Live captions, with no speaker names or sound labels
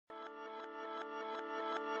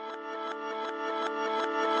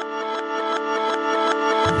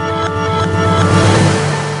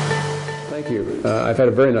you. I've had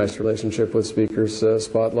a very nice relationship with Speakers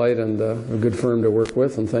Spotlight, and a good firm to work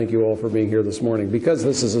with, and thank you all for being here this morning. Because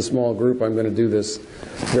this is a small group, I'm going to do this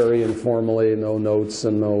very informally, no notes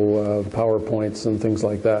and no PowerPoints and things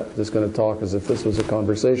like that. Just going to talk as if this was a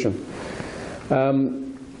conversation.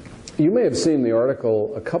 You may have seen the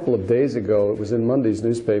article a couple of days ago. It was in Monday's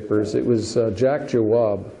newspapers. It was Jack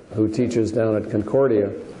Jawab, who teaches down at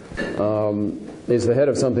Concordia. Is the head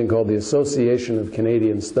of something called the Association of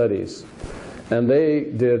Canadian Studies. And they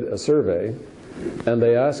did a survey, and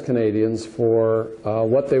they asked Canadians for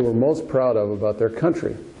what they were most proud of about their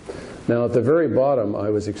country. Now, at the very bottom, I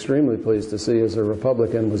was extremely pleased to see, as a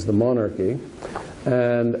Republican, was the monarchy.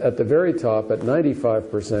 And at the very top, at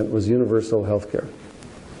 95%, was universal health care.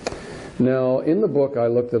 Now, in the book, I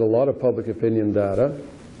looked at a lot of public opinion data.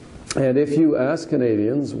 And if you ask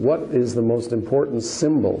Canadians what is the most important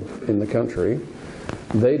symbol in the country,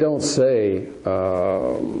 they don't say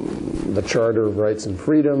the Charter of Rights and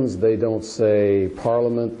Freedoms, they don't say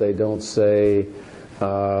Parliament, they don't say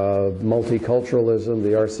multiculturalism,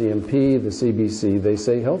 the RCMP, the CBC, they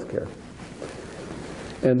say healthcare.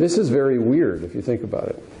 And this is very weird if you think about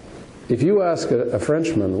it. If you ask a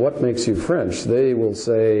Frenchman what makes you French, they will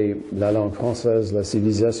say la langue française, la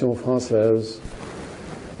civilisation française.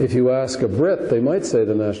 If you ask a Brit, they might say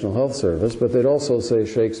the National Health Service, but they'd also say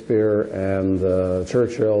Shakespeare and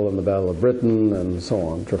Churchill and the Battle of Britain and so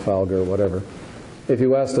on, Trafalgar, whatever. If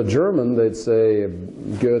you asked a German, they'd say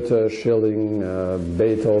Goethe, Schilling,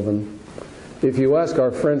 Beethoven. If you ask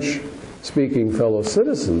our French-speaking fellow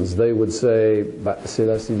citizens, they would say, c'est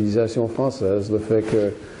la civilisation française, le fait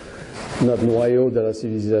que notre noyau de la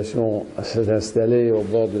civilisation s'est installé au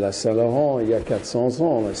bord de la Saint-Laurent il y a 400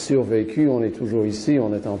 ans. On a survécu, on est toujours ici,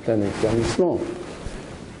 on est en plein établissement.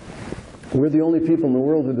 We're the only people in the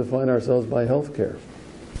world who define ourselves by health care.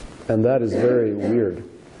 And that is very weird.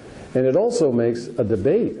 And it also makes a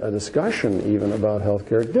debate, a discussion even about health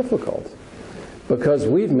care difficult. Because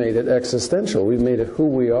we've made it existential. We've made it who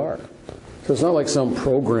we are. So it's not like some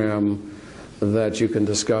program that you can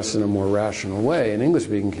discuss in a more rational way. In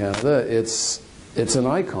English-speaking Canada, it's an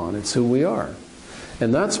icon. It's who we are.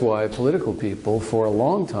 And that's why political people, for a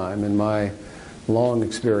long time, in my long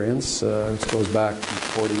experience, which goes back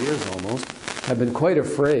 40 years almost, have been quite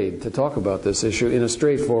afraid to talk about this issue in a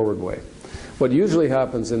straightforward way. What usually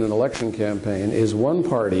happens in an election campaign is one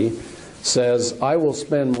party says, I will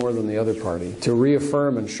spend more than the other party to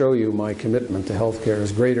reaffirm and show you my commitment to health care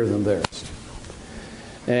is greater than theirs.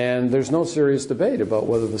 And there's no serious debate about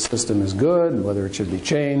whether the system is good, whether it should be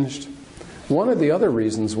changed. One of the other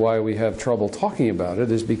reasons why we have trouble talking about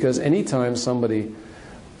it is because anytime somebody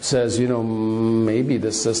says, you know, maybe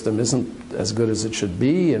this system isn't as good as it should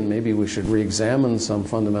be, and maybe we should re-examine some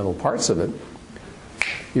fundamental parts of it,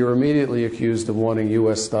 you're immediately accused of wanting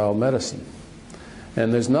US-style medicine.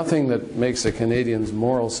 And there's nothing that makes a Canadian's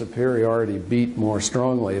moral superiority beat more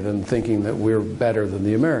strongly than thinking that we're better than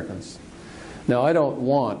the Americans. Now, I don't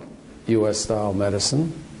want US-style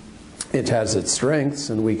medicine. It has its strengths,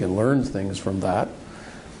 and we can learn things from that.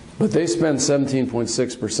 But they spend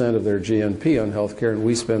 17.6% of their GNP on health care, and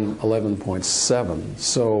we spend 11.7%.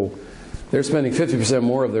 So they're spending 50%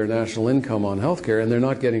 more of their national income on health care, and they're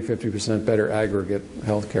not getting 50% better aggregate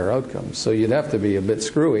health care outcomes. So you'd have to be a bit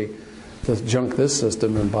screwy to junk this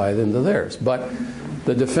system and buy it into theirs. But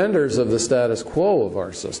the defenders of the status quo of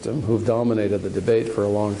our system, who've dominated the debate for a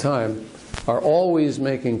long time, are always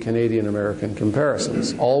making Canadian-American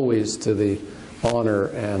comparisons, always to the honor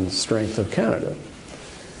and strength of Canada.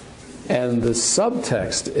 And the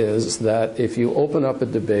subtext is that if you open up a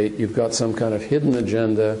debate, you've got some kind of hidden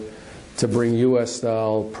agenda to bring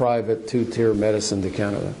US-style private two-tier medicine to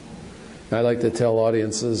Canada. I like to tell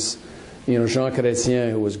audiences, you know, Jean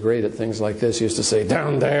Chrétien, who was great at things like this, used to say,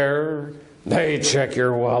 down there, they check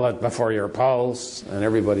your wallet before your pulse, and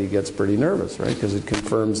everybody gets pretty nervous, right, because it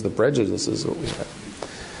confirms the prejudices that we have.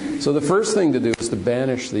 So the first thing to do is to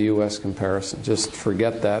banish the US comparison. Just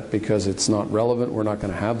forget that because it's not relevant. We're not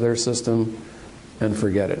going to have their system, and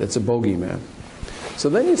forget it. It's a bogeyman. So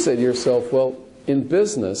then you say to yourself, well, in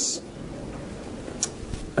business,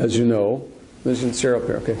 as you know, this is share up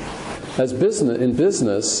here, okay. In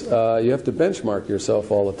business, you have to benchmark yourself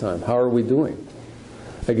all the time. How are we doing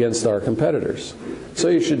against our competitors? So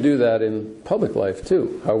you should do that in public life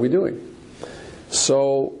too. How are we doing?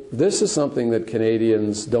 So this is something that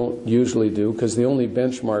Canadians don't usually do because the only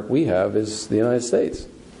benchmark we have is the United States.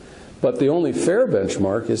 But the only fair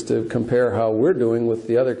benchmark is to compare how we're doing with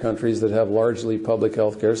the other countries that have largely public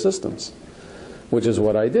health care systems, which is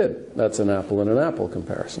what I did. That's an apple and an apple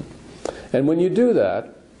comparison. And when you do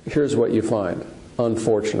that, here's what you find,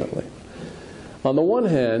 unfortunately. On the one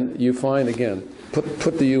hand, you find, again,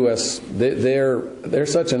 put the U.S., they're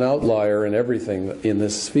such an outlier in everything in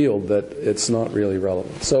this field that it's not really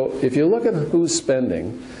relevant. So if you look at who's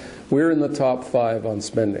spending, we're in the top 5 on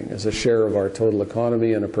spending as a share of our total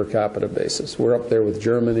economy on a per capita basis. We're up there with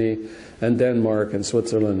Germany and Denmark and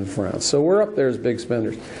Switzerland and France. So we're up there as big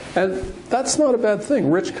spenders. And that's not a bad thing.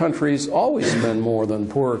 Rich countries always spend more than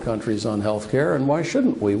poorer countries on health care, and why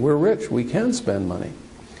shouldn't we? We're rich. We can spend money.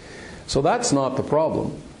 So that's not the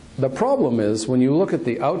problem. The problem is when you look at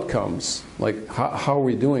the outcomes, like how are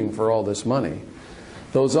we doing for all this money,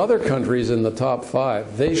 those other countries in the top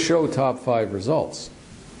 5, they show top 5 results.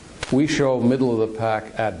 We show middle of the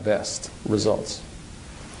pack at best results.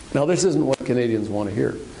 Now this isn't what Canadians want to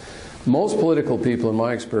hear. Most political people, in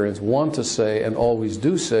my experience, want to say, and always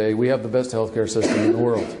do say, we have the best healthcare system in the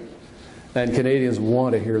world. And Canadians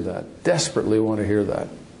want to hear that, desperately want to hear that.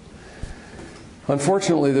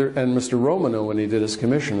 Unfortunately, and Mr. Romano, when he did his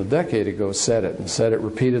commission a decade ago, said it, and said it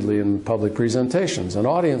repeatedly in public presentations. And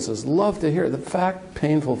audiences love to hear it. The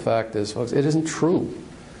painful fact is, folks, it isn't true.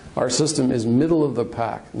 Our system is middle of the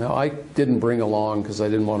pack. Now, I didn't bring along, because I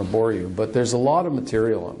didn't want to bore you, but there's a lot of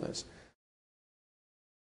material on this.